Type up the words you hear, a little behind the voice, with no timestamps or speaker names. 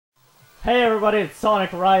Hey everybody, it's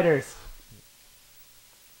Sonic Riders!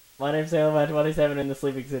 My name's Salem27 and the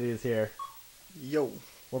Sleeping City is here. Yo.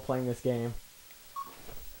 We're playing this game.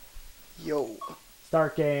 Yo.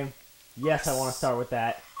 Start game. Yes, I want to start with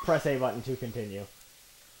that. Press A button to continue.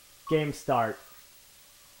 Game start.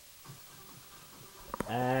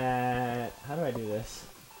 And how do I do this?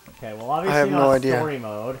 Okay, well obviously I have no idea. Story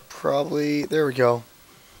mode. Probably. There we go.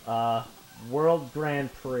 World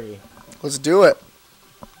Grand Prix. Let's do it.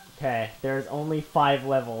 Okay, there's only 5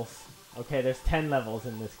 levels. Okay, there's 10 levels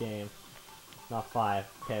in this game. Not 5.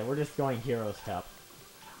 Okay, we're just going Heroes Cup.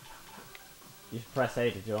 You should press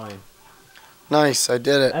A to join. Nice, I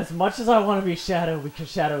did it. As much as I want to be Shadow, because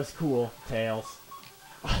Shadow is cool, Tails.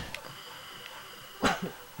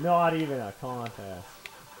 Not even a contest.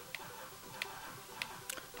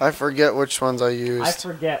 I forget which ones I used. I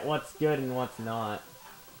forget what's good and what's not.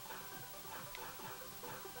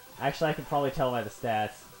 Actually, I could probably tell by the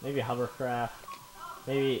stats. Maybe Hovercraft.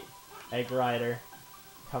 Maybe Egg Rider.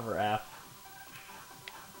 Cover F.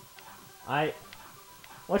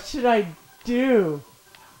 What should I do?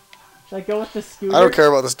 Should I go with the scooter? I don't care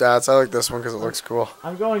about the stats. I like this one because it looks cool.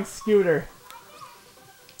 I'm going scooter.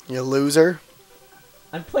 You loser.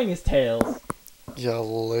 I'm playing as Tails. You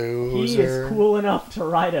loser. He is cool enough to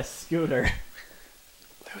ride a scooter.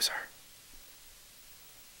 Loser.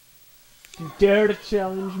 You dare to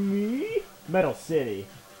challenge me? Metal City.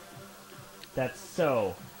 That's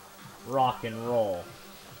so rock and roll.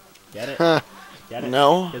 Get it? Huh. Get it?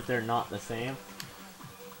 No. Because they're not the same.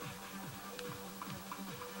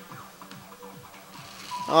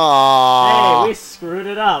 Aww. Hey, we screwed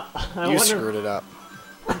it up. You screwed it up.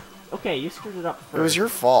 Okay, you screwed it up first. It was your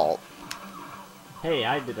fault. Hey,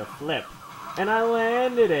 I did a flip. And I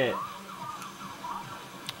landed it.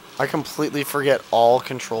 I completely forget all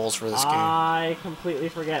controls for this game. I completely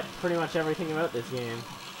forget pretty much everything about this game.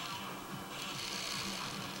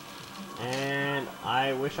 And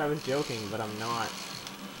I wish I was joking, but I'm not.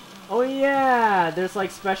 Oh yeah! There's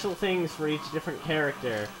like special things for each different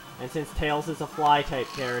character. And since Tails is a fly type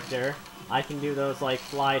character, I can do those like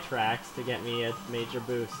fly tracks to get me a major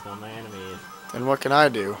boost on my enemies. And what can I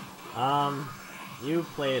do? You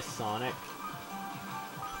play as Sonic.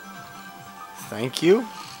 Thank you.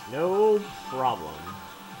 No problem.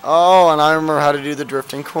 Oh, and I remember how to do the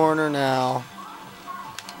drifting corner now.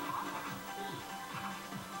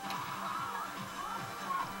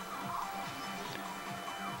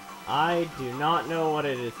 I do not know what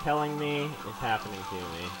it is telling me is happening to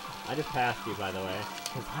me. I just passed you, by the way,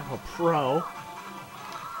 because I'm a pro.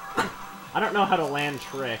 I don't know how to land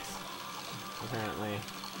tricks, apparently.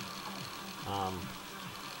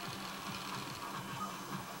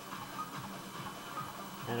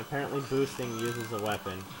 And apparently boosting uses a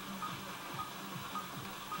weapon.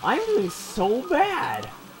 I'm doing so bad!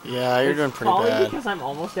 Yeah, you're doing pretty probably bad. because I'm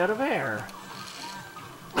almost out of air.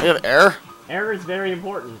 You have air? Air is very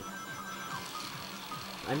important.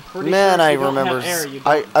 I'm pretty Man, sure if I you don't remember. have air, you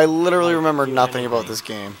don't I literally remember do nothing anything. about this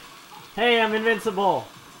game. Hey, I'm invincible!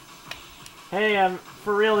 Hey, I'm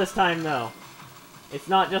for real this time, though. It's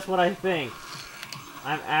not just what I think.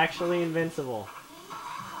 I'm actually invincible.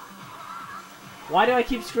 Why do I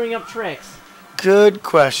keep screwing up tricks? Good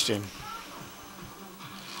question.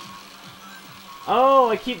 Oh,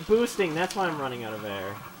 I keep boosting. That's why I'm running out of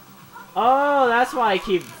air. Oh, that's why I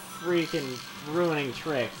keep freaking ruining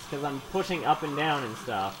tricks. Because I'm pushing up and down and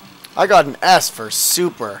stuff. I got an S for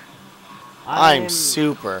super. I'm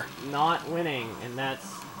super. Not winning, and that's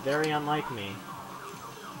very unlike me.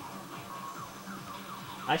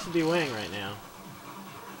 I should be winning right now.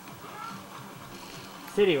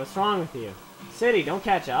 City, what's wrong with you? City, don't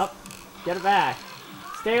catch up. Get it back.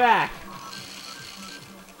 Stay back.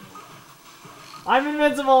 I'm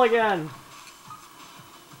invincible again.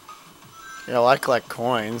 Yeah, well, I collect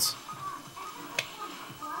coins.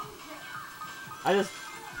 I just...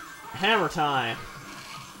 Hammer time.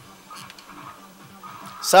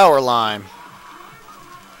 Sour lime.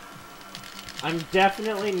 I'm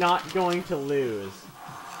definitely not going to lose.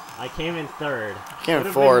 I came in third. Came in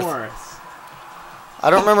Could've fourth. been worse. I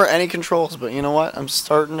don't remember any controls, but you know what? I'm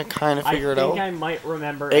starting to kind of figure it out. I think I might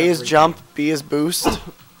remember A is everything. jump, B is boost,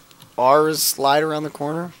 R is slide around the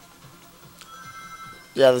corner.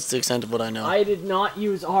 Yeah, that's the extent of what I know. I did not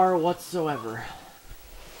use R whatsoever.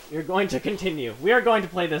 You're going to continue. We are going to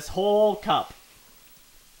play this whole cup.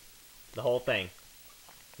 The whole thing.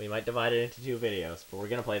 We might divide it into 2 videos, but we're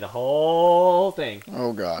going to play the whole thing.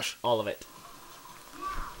 Oh gosh. All of it.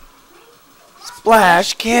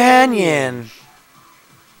 Splash Canyon!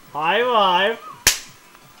 High five!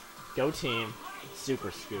 Go team.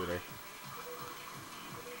 Super Scooter.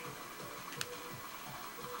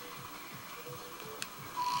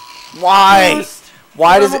 Why? Boost.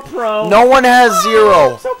 Why I'm does a it? pro. No one has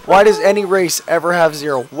 0. so Why does pro. any race ever have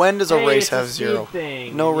 0? When does a Hey, race it's a have speed 0?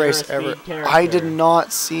 thing, No and you're race a ever. speed I did character.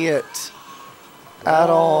 not see it at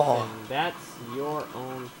Well, all. then that's your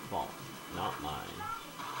own fault, not mine.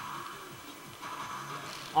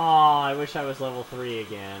 Aw, I wish I was level 3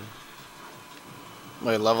 again.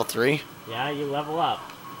 Wait, level 3? Yeah, you level up.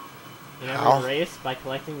 In How? every race, by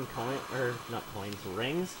collecting not coins,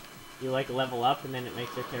 rings, you like level up and then it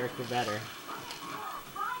makes your character better.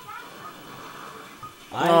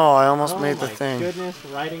 Oh, I almost made the Oh my thing. goodness,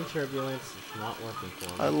 riding turbulence is not working for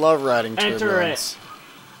me. I love riding Enter turbulence. it!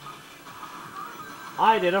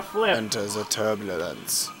 I did a flip! Enter the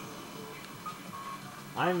turbulence.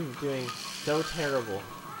 I'm doing so terrible.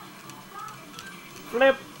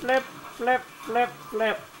 Flip, flip, flip, flip,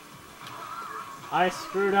 flip. I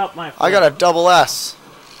screwed up my flip. I got a double S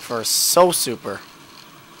for so super.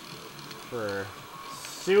 For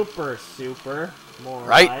super, super. More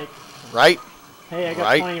Right. like. Right? Hey, I got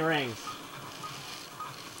Right. 20 rings.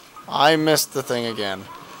 I missed the thing again.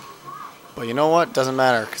 But you know what? Doesn't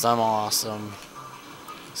matter, because I'm awesome.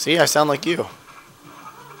 See, I sound like you.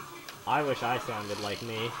 I wish I sounded like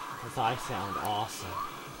me, because I sound awesome.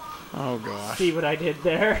 Oh, gosh. See what I did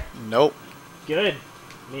there? Nope. Good.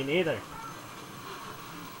 Me neither.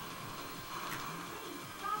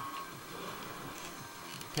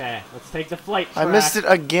 Okay, let's take the flight track. I missed it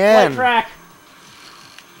again. Flight track!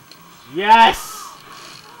 Yes!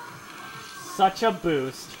 Such a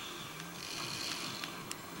boost.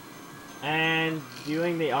 And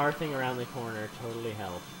doing the R thing around the corner totally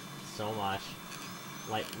helped so much.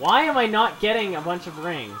 Like, why am I not getting a bunch of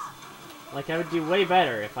rings? Like, I would do way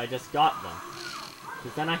better if I just got them.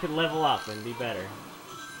 Because then I could level up and be better.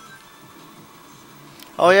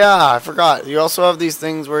 Oh, yeah, I forgot. You also have these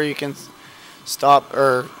things where you can stop,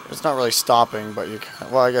 or it's not really stopping, but you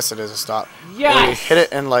can, well, I guess it is a stop. Yes! Where you hit it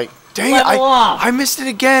and like, dang it, Level up! I missed it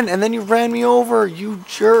again, and then you ran me over, you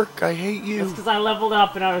jerk. I hate you. It's because I leveled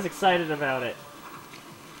up and I was excited about it.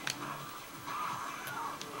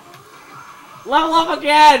 Level up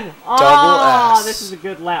again! Double S. This is a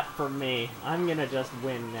good lap for me. I'm gonna just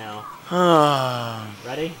win now.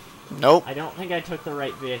 Ready? Nope. I don't think I took the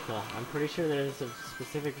right vehicle. I'm pretty sure there's a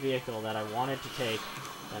specific vehicle that I wanted to take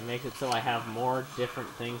that makes it so I have more different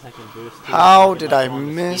things I can boost to. How so did like, I go on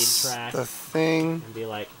the miss speed track the thing? and be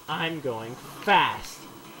like, I'm going fast.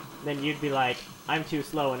 Then you'd be like, I'm too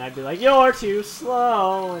slow, and I'd be like, you're too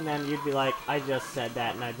slow. And then you'd be like, I just said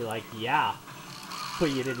that, and I'd be like, yeah.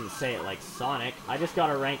 But you didn't say it like Sonic. I just got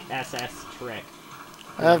a rank SS trick.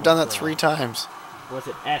 I've done that 3 times. Was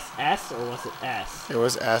it SS or was it S? It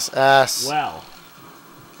was SS. Well,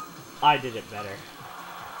 I did it better.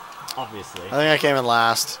 Obviously. I think I came in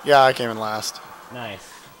last. Yeah, I came in last. Nice.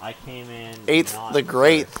 I came in 8th, not the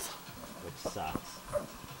great. first, which sucks.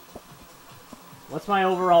 What's my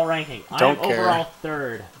overall ranking? Don't I'm care. overall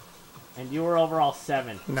 3rd. And you were overall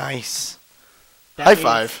 7th. Nice. That High means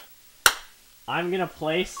five. I'm gonna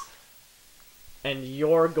place, and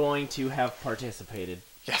you're going to have participated.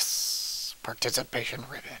 Yes. Participation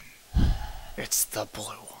ribbon. It's the blue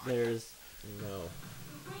one. There's no.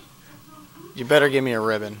 You better give me a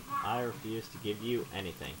ribbon. I refuse to give you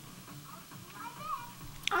anything.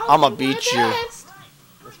 I'ma beat you.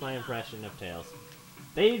 That's my impression of Tails.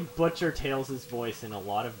 They butcher Tails' voice in a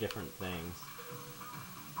lot of different things.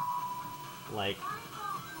 Like,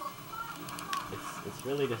 it's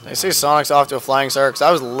really disappointing. They say Sonic's off to a flying start because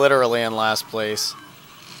I was literally in last place.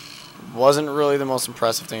 Wasn't really the most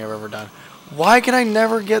impressive thing I've ever done. Why can I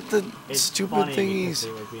never get the It's stupid funny thingies? because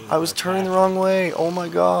they were being I was turning the sarcastic. wrong way. Oh my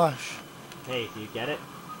gosh. Hey, do you get it?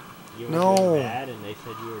 You were No. doing bad and they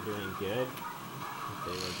said you were doing good.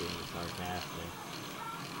 They were being sarcastic.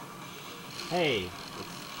 Hey,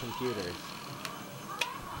 it's computers.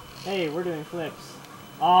 Hey, we're doing flips.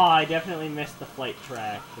 Oh, I definitely missed the flight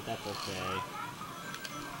track, but that's okay.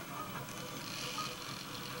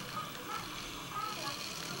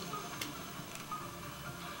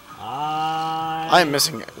 I'm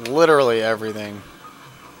missing literally everything.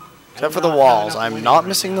 Except for the walls. I'm not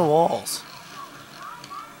missing the walls.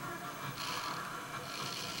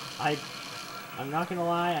 I'm not gonna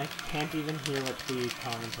lie, I can't even hear what the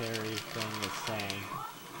commentary thing is saying.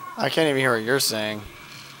 I can't even hear what you're saying.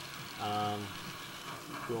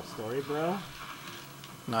 Cool story, bro.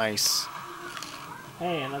 Nice.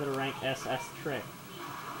 Hey, another rank SS trick.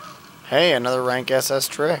 Hey, another rank SS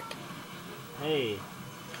trick. Hey.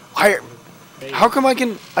 How come I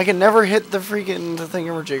can never hit the freaking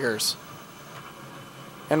thingamajiggers?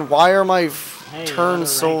 And why are my turns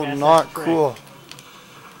so rank not SS trick. cool?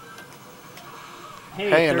 Hey,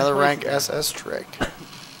 third another place rank again. SS trick.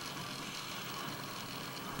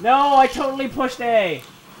 No, I totally pushed A.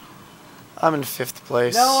 I'm in 5th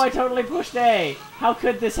place. No, I totally pushed A. How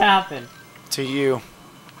could this happen? To you.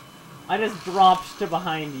 I just dropped to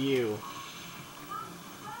behind you.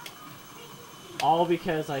 All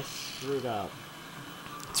because I screwed up.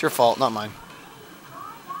 It's your fault, not mine.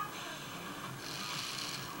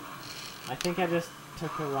 I think I just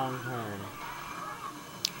took a wrong turn.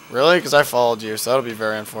 Really? Because I followed you, so that'll be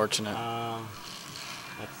very unfortunate.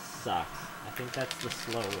 That sucks. I think that's the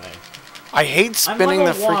slow way. I hate spinning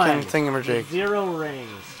the freaking thingamajig. 0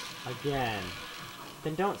 rings. Again.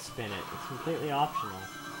 Then don't spin it. It's completely optional.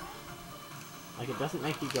 Like, it doesn't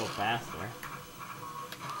make you go faster.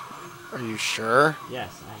 Are you sure?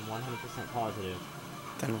 Yes, I'm 100% positive.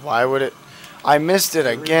 Then why would it... I missed it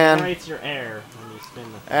again. It regenerates your air when you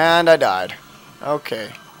spin the thing. And I died.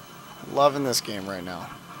 Okay. Loving this game right now.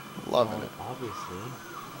 Loving it. Obviously.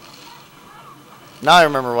 Now I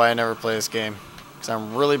remember why I never play this game. Because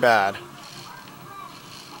I'm really bad.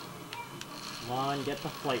 Come on, get the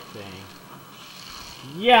flight thing.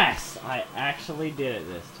 Yes! I actually did it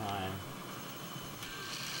this time.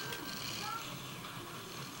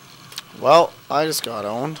 Well, I just got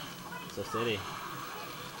owned. So city.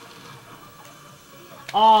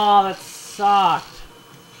 Oh, that sucked.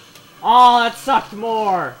 Oh, that sucked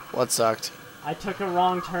more. What sucked? I took a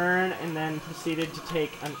wrong turn and then proceeded to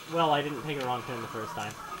take... well, I didn't take a wrong turn the first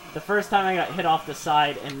time. The first time I got hit off the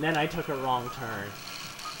side and then I took a wrong turn.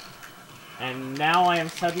 And now I am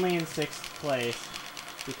suddenly in 6th place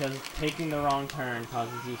because taking the wrong turn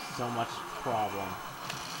causes you so much problem.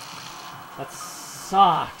 That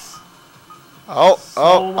sucks.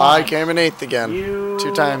 Oh, I came in 8th again. You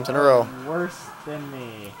 2 times in a row. are worse than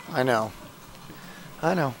me. I know.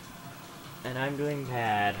 I know. And I'm doing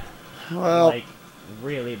bad. Well, like,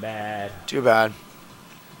 really bad. Too bad.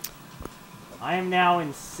 I am now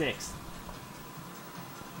in 6th.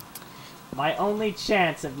 My only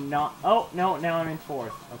chance of not... oh, no, now I'm in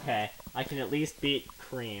 4th. Okay. I can at least beat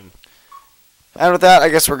Cream. And with that, I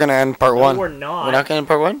guess we're going to end part 1. we're not. We're not going to end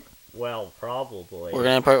part 1? Well, probably. We're going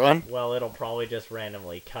to end part 1? Well, it'll probably just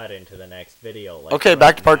randomly cut into the next video. Like okay,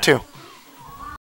 back to part 2.